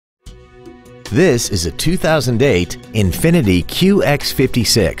This is a 2008 Infiniti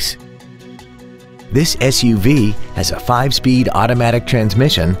QX56. This SUV has a 5-speed automatic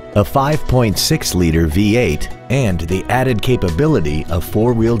transmission, a 5.6-liter V8, and the added capability of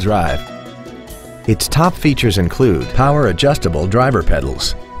 4-wheel drive. Its top features include power-adjustable driver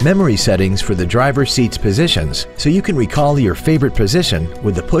pedals, memory settings for the driver's seat's positions so you can recall your favorite position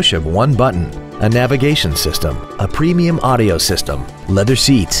with the push of one button, a navigation system, a premium audio system, leather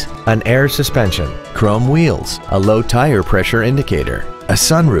seats, an air suspension, chrome wheels, a low tire pressure indicator, a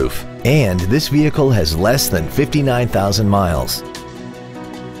sunroof, and this vehicle has less than 59,000 miles.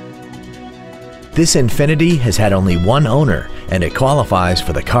 This Infiniti has had only one owner and it qualifies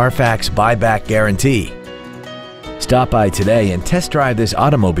for the Carfax buyback guarantee. Stop by today and test drive this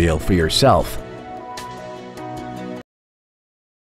automobile for yourself.